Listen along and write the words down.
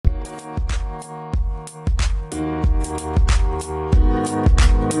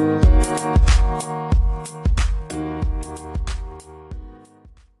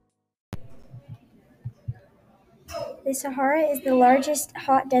Sahara is the largest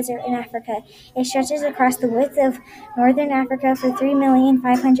hot desert in Africa. It stretches across the width of northern Africa for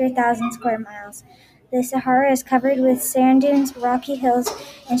 3,500,000 square miles. The Sahara is covered with sand dunes, rocky hills,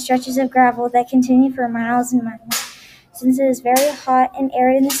 and stretches of gravel that continue for miles and miles. Since it is very hot and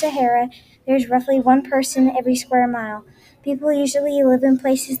arid in the Sahara, there is roughly one person every square mile. People usually live in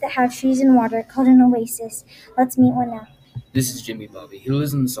places that have trees and water, called an oasis. Let's meet one now. This is Jimmy Bobby. He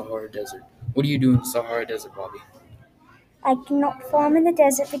lives in the Sahara Desert. What do you do in the Sahara Desert, Bobby? I cannot farm in the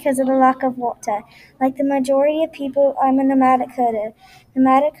desert because of the lack of water. Like the majority of people, I'm a nomadic herder.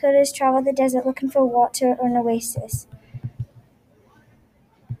 Nomadic herders travel the desert looking for water or an oasis.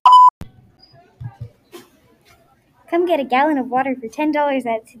 Come get a gallon of water for $10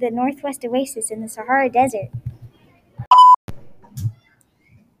 at the Northwest Oasis in the Sahara Desert.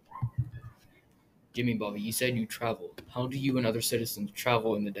 Jimmy Bobby, you said you travel. How do you and other citizens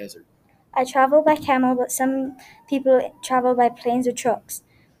travel in the desert? I travel by camel, but some people travel by planes or trucks.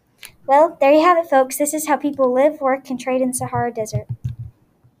 Well, there you have it, folks. This is how people live, work, and trade in the Sahara Desert.